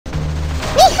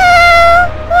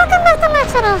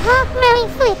conventional half-mailing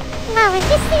fleet. Now in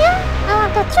this year, I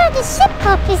want to try this ship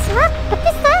called Bismarck, but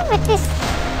this time with this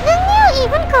the new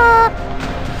event called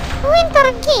Winter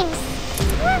Games.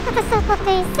 That's what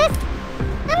they said.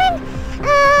 I mean,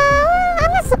 well,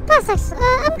 I'm not surprised actually.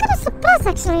 I'm kinda surprised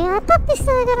actually. I thought this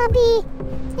was gonna be,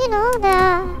 you know, the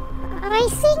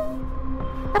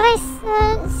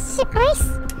ship race,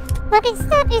 but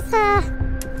instead it's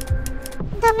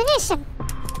Domination.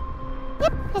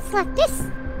 Yep, it's like this.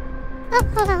 Oh,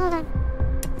 hold on.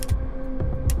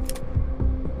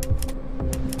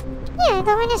 Yeah,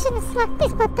 Domination is like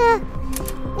this, but the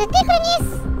difference is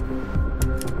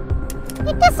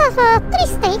it does have 3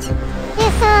 stages.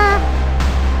 There's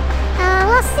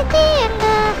velocity and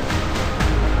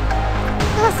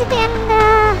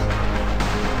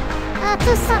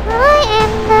to submarine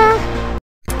and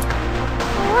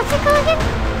what's it called again?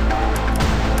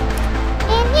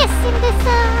 And yes, in this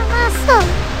Artstorm.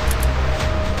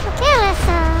 Okay, let's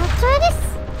try this.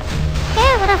 Okay,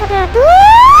 without further ado.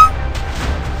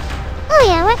 Oh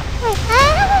yeah, wait, I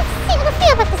haven't seen the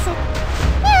feel about this yet.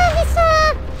 Yeah, this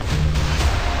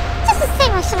just the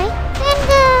same actually. And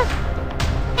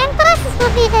Enterprise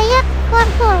will be the Yacht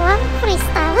 141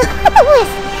 freestyle. With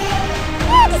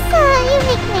this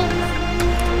unique name.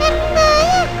 And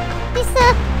yeah, this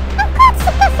I'm quite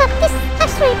surprised that this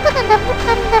actually put on the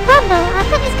bundle. I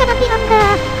thought it's gonna be on the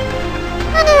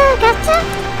gacha.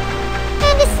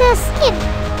 And this skin.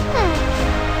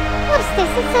 What is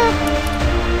this? It's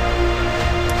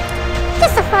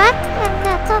just a flag and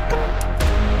a token.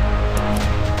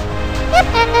 Yep,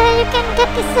 and you can get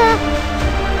this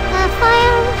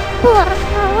fire board.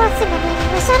 What's in the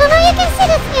English? I don't know. You can see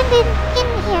this in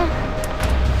here.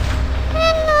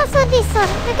 And also this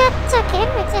one, we got check-in,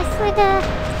 which is with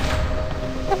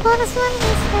the bonus one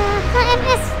is the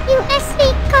HMS USV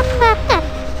Combatant.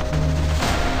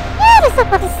 Yeah, that's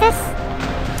what it says.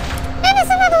 And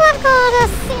there's another one called the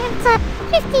Type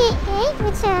 58,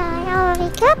 which I already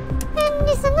got. And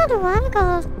there's another one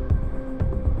called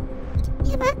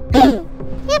yep,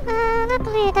 not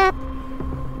really that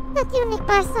unique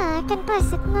price. I can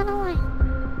price it, no way.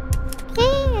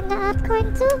 Okay, and the art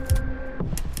coin too.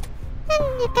 And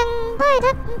you can buy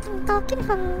that token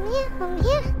from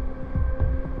here.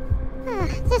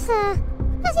 Just as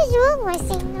usual,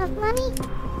 wasting of money.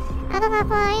 I don't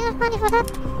have enough money for that.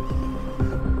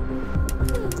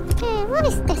 Okay, what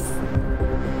is this?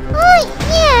 Oh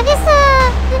yeah, this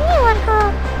the new one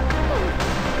called.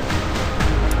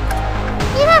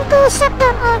 You have to shut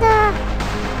down all the,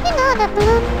 you know, the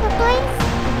balloon, the planes,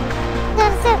 the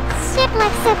shape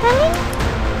like Zeppelin.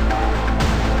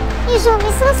 Usual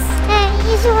missiles,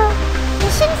 usual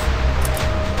missions.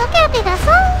 Okay, I think that's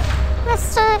all.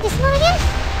 Let's try this one again.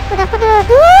 Without further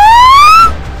ado,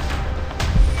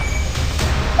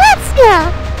 let's go!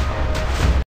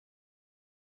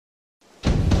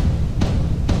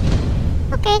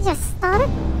 Okay, just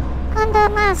started on the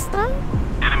Artstorm.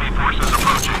 Enemy forces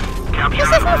approaching. Capture This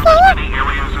is as move forward. many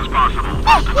areas as possible.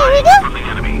 Here we go. From the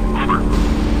enemy. Over.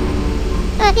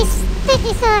 This stage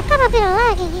is kind of a bit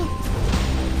laggy here.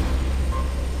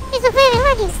 It's a very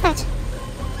laggy stage.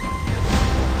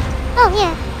 Oh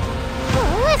yeah. Oh,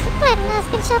 where's the plane has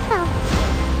been shut down?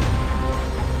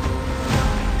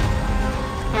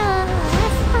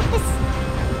 Let's stop this.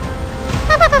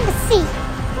 How about on the sea?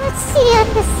 Let's see on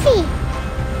the sea.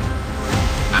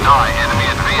 Deny enemy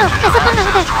advantage there's a plane over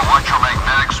access there. to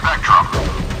electromagnetic spectrum.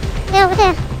 They're over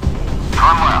there.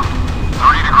 Turn left.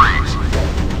 30 degrees.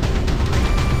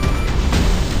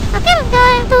 Okay, I'm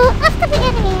going to, after the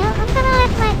enemy, I'm gonna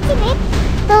let my teammate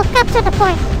go capture the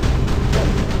point.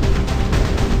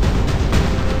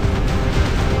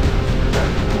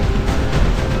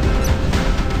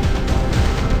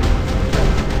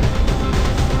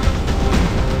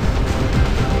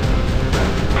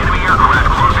 Enemy aircraft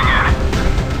closing in.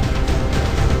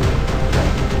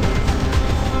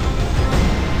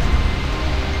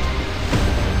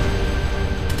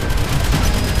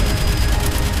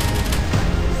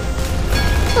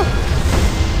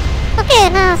 Okay,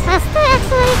 now faster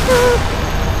actually to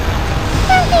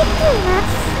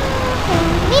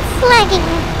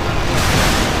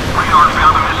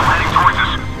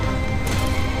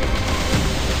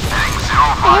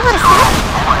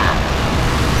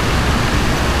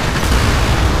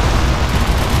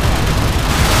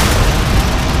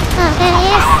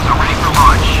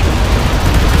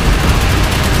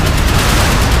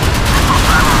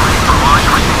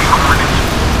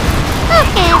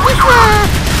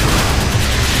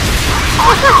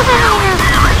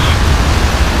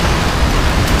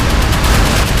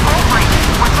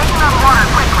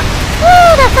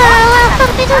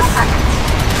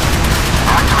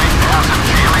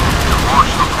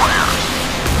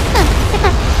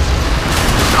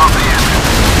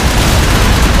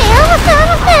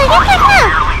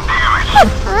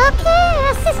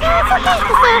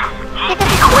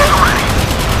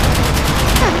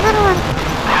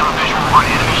On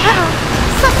enemy ship.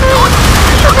 Submarine!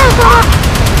 Go!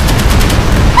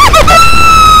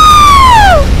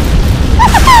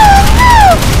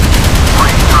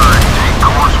 Right turn. Take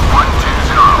course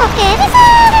 120. Okay, this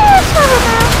is trouble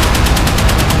now.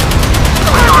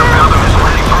 Radar found them is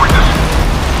heading towards us.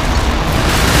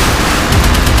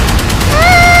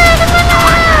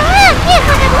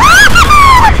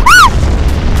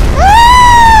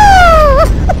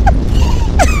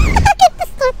 Get the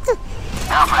start too.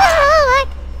 Alpha. Alright.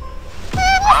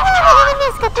 Left turn.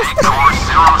 Take course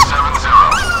 070.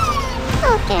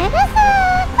 Okay, that's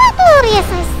quite glorious,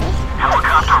 I see.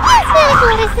 Helicopter ready for Very order.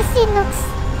 glorious the scene looks.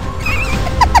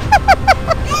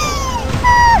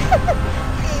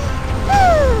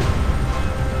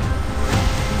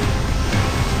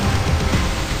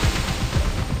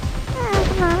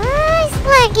 Come on, it's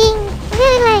lagging,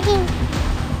 very lagging.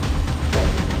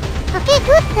 Okay,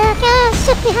 good. The guy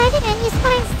ship behind him and he's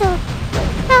trying to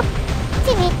help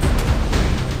teammates.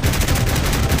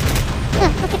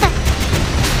 Look at that.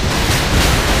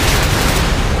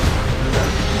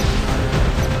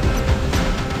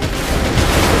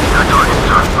 Your target,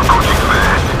 sir. Approaching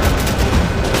fast.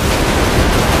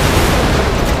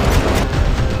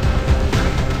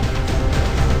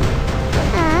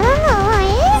 I don't know why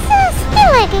it's still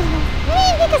lagging.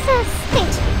 Maybe because of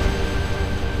stage.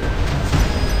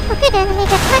 Okay, then we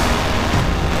get back.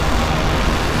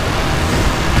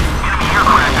 Enemy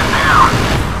aircraft is down.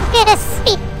 Okay, the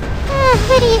speed.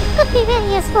 Could be very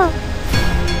useful.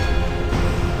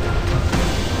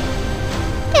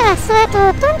 Yeah, so at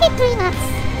 23 knots.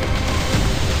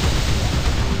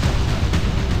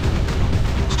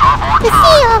 Starboard The turn.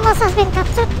 sea almost has been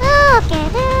captured. Oh, okay,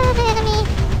 the enemy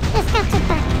is captured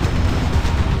back.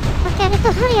 Okay, I need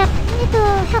to hurry up. I need to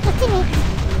help the teammate.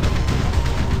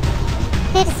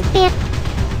 They disappeared.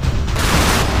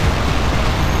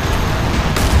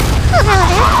 Oh, hello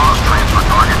there. Lost transfer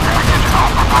target package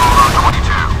Alpha Bravo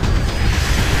 22.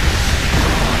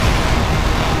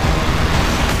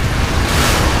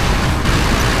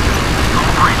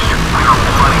 Don't breach it. We are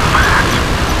flooding fast.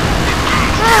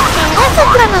 Engage. Okay, that's a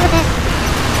drum over there.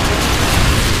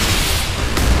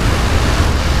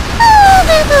 Oh,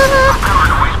 there's Bruno. Propeller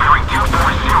noise bearing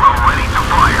 240 ready to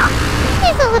fire.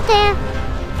 He's over there.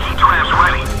 Heat traps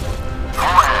ready. Go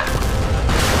ahead.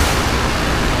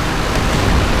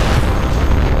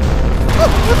 Oh,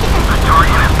 look at that. The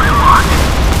target has been locked.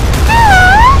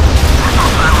 Hello.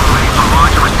 Missile silo ready for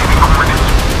launch receiving coordinates.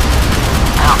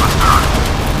 Alpha, sir.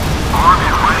 Armed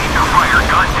and ready to fire.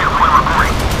 Contact point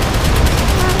reporting.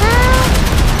 Hello.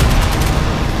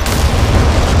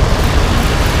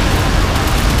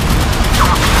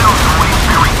 Torpedoes and waves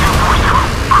bearing 240.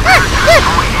 Prepare to Good.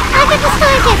 destroy I can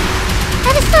destroy again.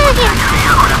 I destroy again. enemy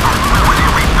aircraft only when they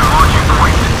reach the launching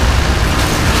point.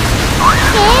 Target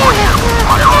is Okay, deployed. let's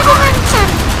Fire have on. one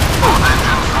chance. Both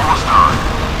engines full start.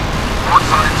 Port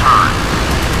side turn.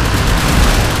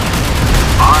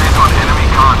 Eyes on enemy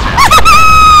contact.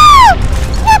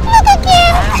 Yep, look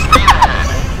again. Full speed ahead.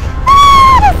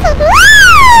 Oh, that's so good.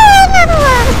 Oh, another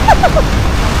one.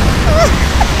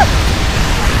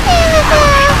 There we go.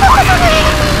 Focus on the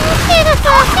enemy. See the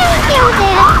sauce. Seriously over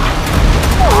there.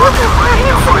 Oh, look at how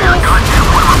handsome he is. Contact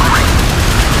point reporting.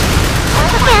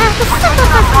 Okay, I have to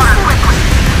sacrifice myself.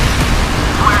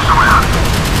 Flares around.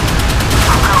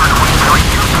 Propeller noise bearing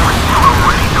 240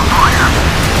 ready to fire.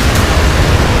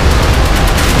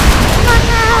 Come on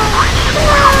now. Come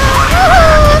on.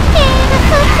 Oh, okay, that's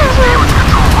so cool. With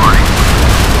control body.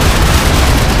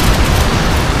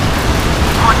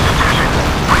 Launch station.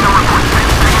 Radar report 10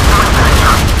 seconds to impact.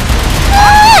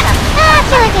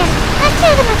 Kill again. I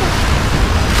killed him again.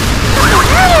 Okay,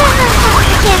 now you're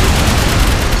again.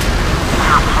 We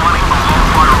are flying below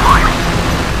waterline.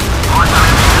 Launch on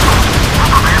enemy missiles.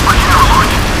 We're prepared for shell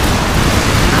launch.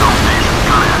 Battle stations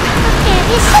gun action. Okay,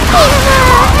 this should be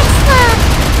extra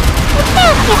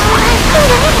repair kit when I kill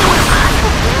the enemies.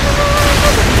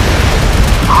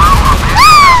 Follow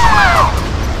abandoned vessel now.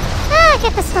 I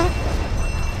get the start.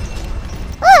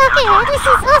 Oh, okay, this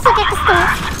is also get the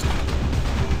start.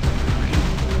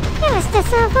 Here is this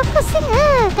focusing.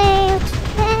 The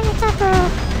enemy tried to...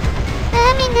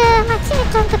 my team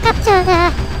trying to capture the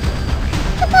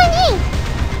point E.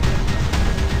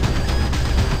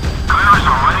 Gunners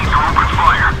are ready to open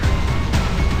fire.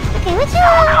 Okay, which one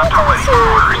should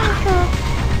I go?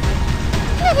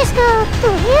 Let me just go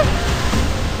through here.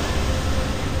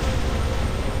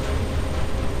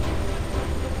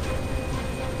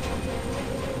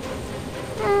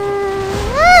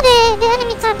 The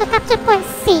enemy tried to capture point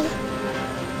C.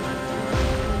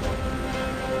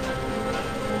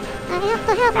 I have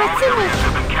to help my All teammates. units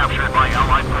have been captured by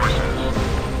Allied forces.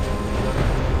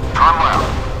 Turn left.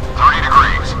 30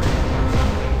 degrees.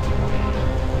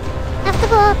 Have to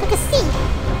go to the sea.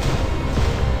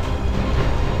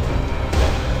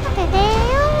 Okay,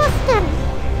 they're almost done.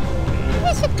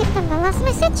 We should give them the last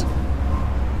message.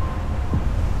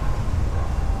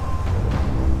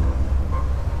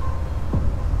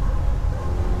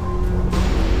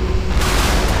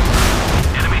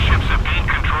 Enemy ships have gained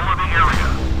control of the area.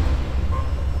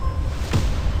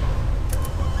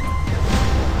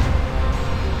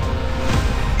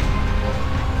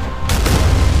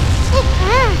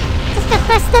 Just got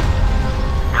pressed up.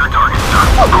 Air target done.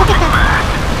 Oh, look at that. Back.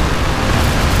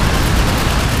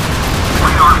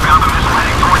 Radar found them missile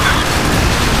heading towards us.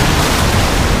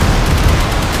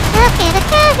 Okay, the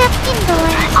car got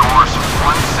indoors. Take course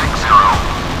 160.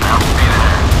 Now speed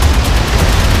ahead.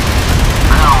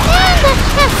 Now, And let's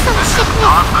have some this shit is with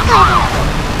not the drill.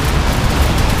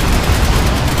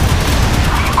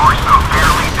 We are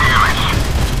severely damaged.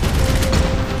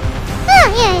 Oh,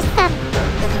 yeah, it's done.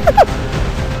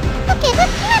 Okay,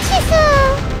 that match is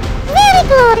very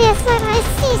glorious when I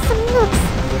see some nukes.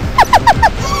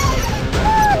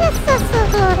 Oh, that's so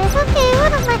glorious. Okay,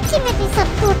 one of my teammates is so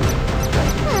good.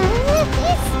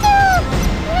 It's still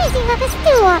amazing that it's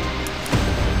still on.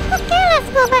 Okay, let's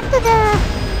go back to the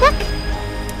dock.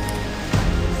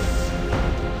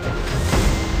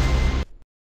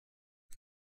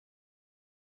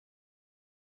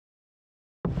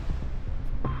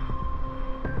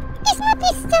 This map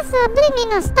is just bringing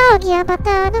nostalgia, but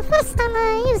the first time I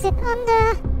use it on the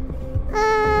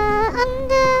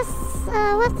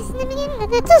what is the name again?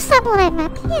 The 2 Samurai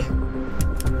map. Yeah.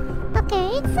 Okay,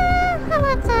 it's how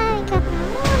much I got now?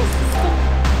 What is this thing?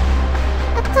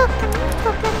 A token.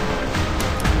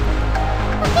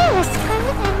 Okay, let's find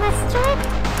it and let's try it.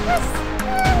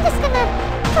 I'm just gonna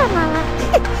try my luck.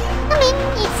 I mean,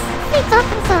 it's free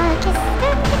token, so I guess I'm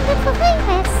gonna do it for free.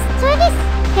 Let's try this.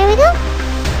 Here we go.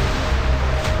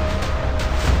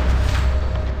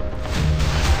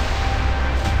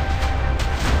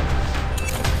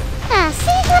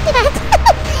 See, look at that!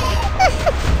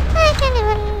 I can't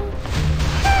even...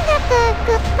 I got the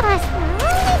good price now.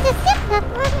 I need to zip that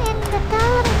one and the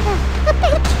dollar and the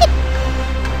hotel kit.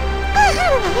 I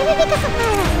don't know, maybe because of my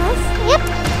levels. Yep.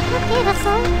 Okay, that's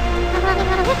all. I'm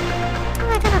running out of it. I'm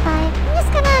not gonna buy it. I'm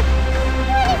just gonna...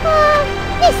 ready for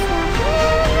this one.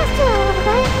 I'm not sure I wanna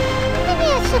buy it. Maybe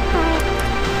I should buy it.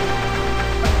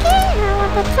 Okay, I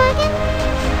want to try again.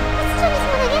 Let's try this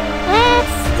one again.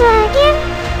 Let's try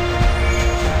again.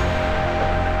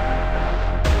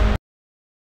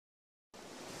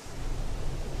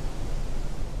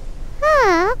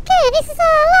 Okay, this is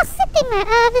our last city map,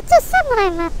 the 2 Samurai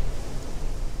map.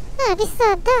 This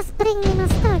does bring me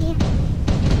nostalgia.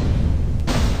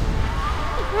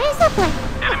 Where is that plane?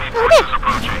 Enemy Oh, forces there.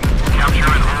 approaching.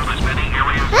 Capture and hold as many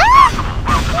areas as possible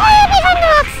while Yeah, behind the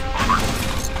rocks. over.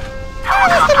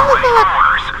 Helicopter Helicopter waiting waiting for for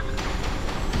orders.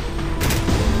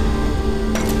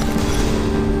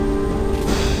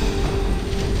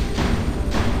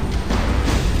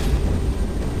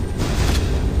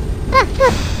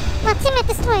 Good. My teammate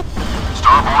destroyed.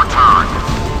 Starboard turn.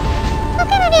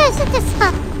 Okay, maybe I should just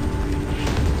stop.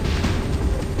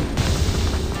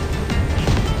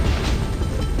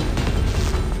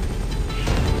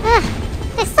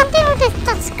 There's something with this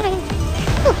touchscreen.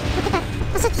 Ooh, look at that.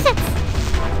 Massachusetts.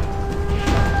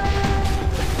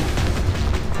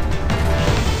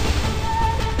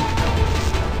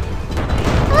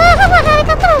 Come on,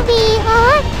 helicopter will be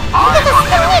alright. Because I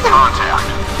still need them. Contact.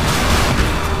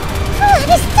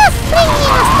 This does bring me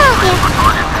nostalgia.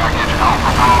 Target package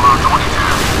Alpha Bravo 22.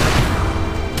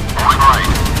 Point right.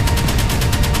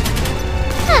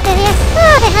 Oh, there he is.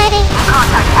 Oh, they're hiding.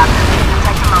 Contact, Captain.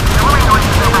 Detecting auxiliary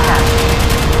noises overhead.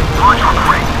 Launch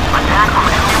report. Attack from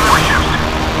enemy warships.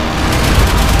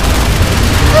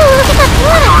 Oh, look at that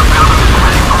water. Radar found them missile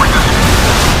heading towards us.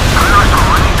 Gunners are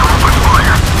ready to open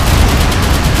fire.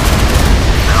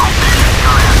 Domination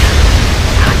gun action.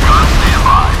 Deck gun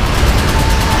standby.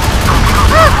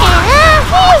 Okay,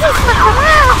 here's this one.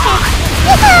 Okay.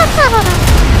 This is trouble now.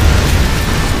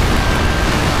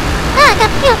 I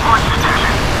got killed. Launch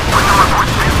detection. Radar report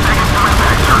 10 seconds to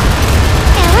impact, sir.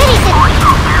 Okay, where is it? Are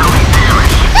severely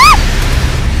damaged.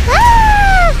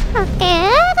 Okay,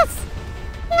 that's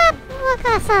not what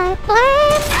I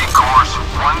planned. Take course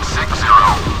 160.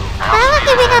 I won't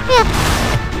give it up yet.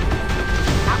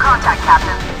 New contact,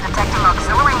 Captain. Detecting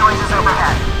auxiliary noises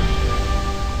overhead.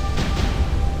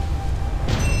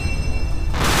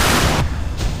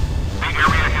 The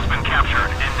area has been captured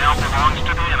and now belongs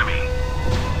to the enemy.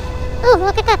 Oh,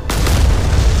 look at that.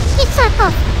 It's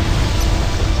circle.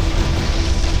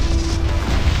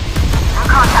 New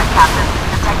contact, Captain.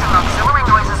 Detecting auxiliary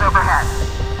noises overhead.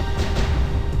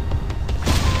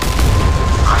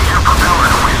 I hear propeller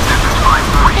noise. Distance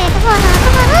 540. Okay, come on now,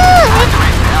 come on. Oh,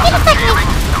 Activate it passive affects me. jamming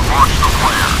and launch the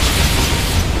flare.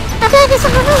 I gotta do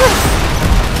some maneuvers.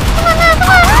 Come on now, come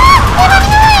on. They're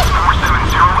running away.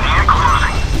 470 and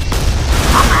closing.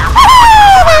 Prepare for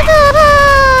Oh my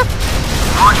god.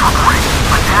 launch reporting.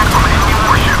 Attack from enemy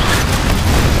warships.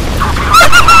 Torpedo Oh,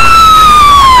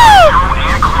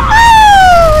 and closing.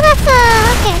 that's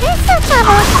okay, there's some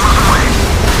trouble. Missiles away.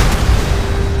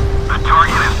 The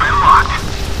target has been locked.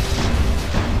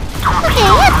 Okay,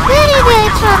 that's very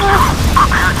trouble.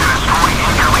 Prepare to destroy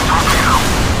incoming torpedo.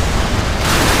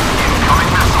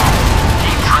 Incoming missile.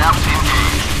 Heat traps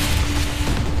engaged.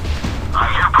 I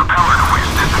hear propeller noise.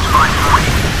 Distance 540.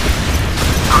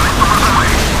 The missile is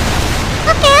away.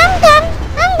 Okay, I'm done.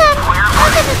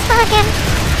 I'll get this far again.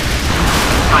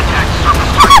 Attack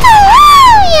surface Oh,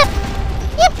 target.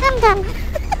 yep, I'm done.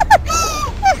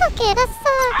 Okay, that's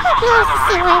quite close to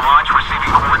see where. Launch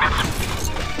receiving coordinates.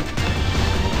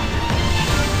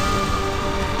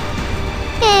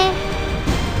 Okay,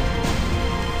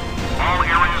 All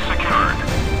areas secured.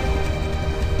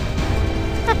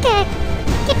 okay,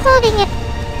 keep holding it.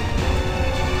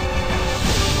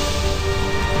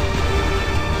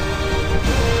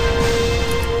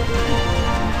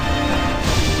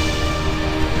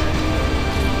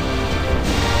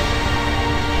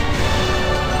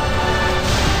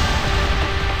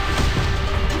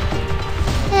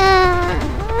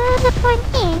 The point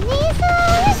A is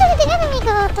usually the enemy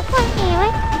go to point A,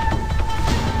 right?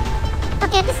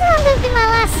 Okay, this is going to be my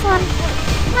last one.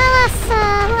 My last,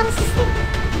 what is this thing?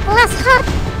 Last heart.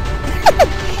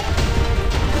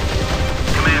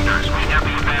 Commanders, we have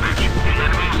the advantage. The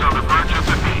enemy is on the verge of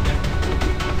defeat.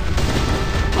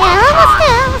 Yeah,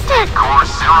 almost there. Course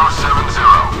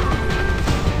 070.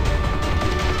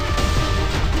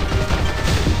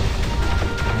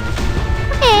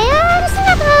 Okay, this is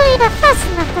not really that fast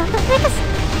enough though,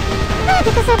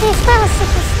 because of this battleship,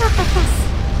 it's not that fast.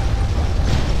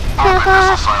 Open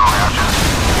missile silo hatches.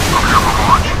 Prepare for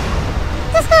launch.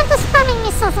 Just going to spamming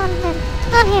missiles on him.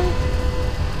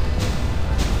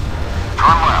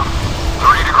 Turn left.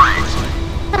 30 degrees.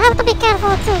 But I have to be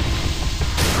careful too.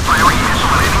 Firing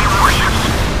missile at enemy warships.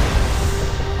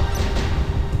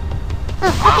 Oh,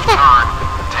 look Left at that. turn.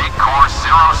 Take course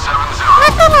 070.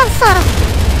 Not the monster.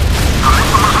 The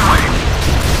missile is away.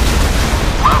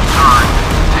 Left turn.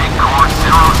 Take course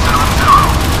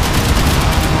 070.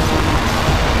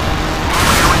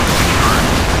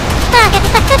 Target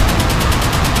detected.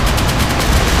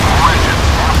 All engines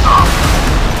full stop.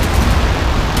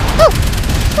 Oh,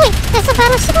 wait, there's a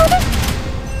battleship over there?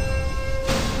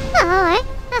 Oh, alright,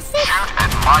 that's it. Shoot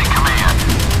at my command.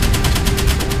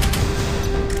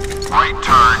 Right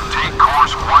turn. Take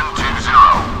course 120.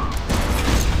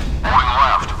 Going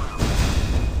left.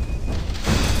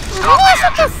 Stop Maybe I the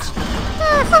should engines.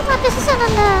 just hold my position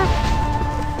on the...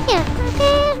 Here,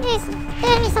 okay, the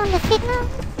enemy's on the feet now.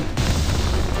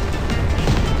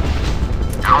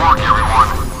 Good work, everyone.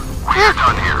 We are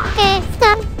done here. Okay, it's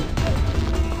done.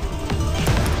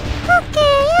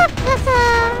 Okay, yep, that's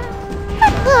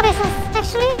quite glorious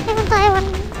actually, even though I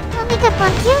only got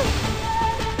one kill.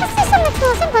 That's still some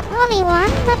explosion, but only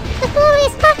one. But the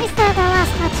glorious part is the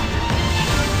last match.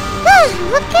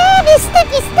 Okay, this step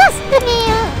does give me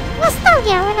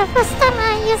nostalgia when the first time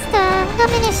I used the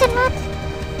Domination mode.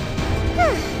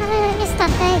 I really missed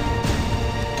that day.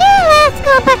 Okay, let's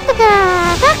go back to the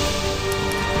dock.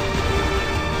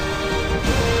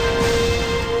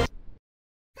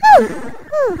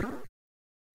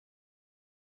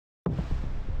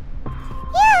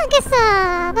 Yeah, I guess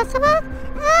that's about.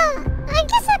 I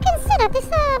guess I can say that this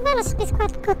battleship is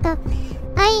quite good though.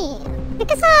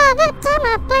 Because that time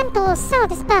I plan to sell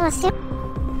this battleship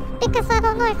because I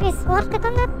don't know if it's worth it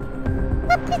or not,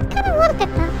 but it's kind of worth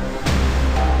it now.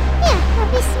 Yeah, the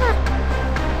Bismarck.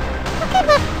 Okay,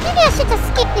 but maybe I should just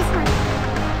skip this one.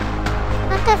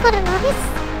 Okay, for the novice.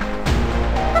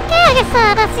 Okay, I guess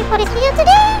that's it for this video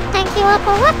today. Thank you all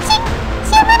for watching.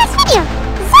 See you next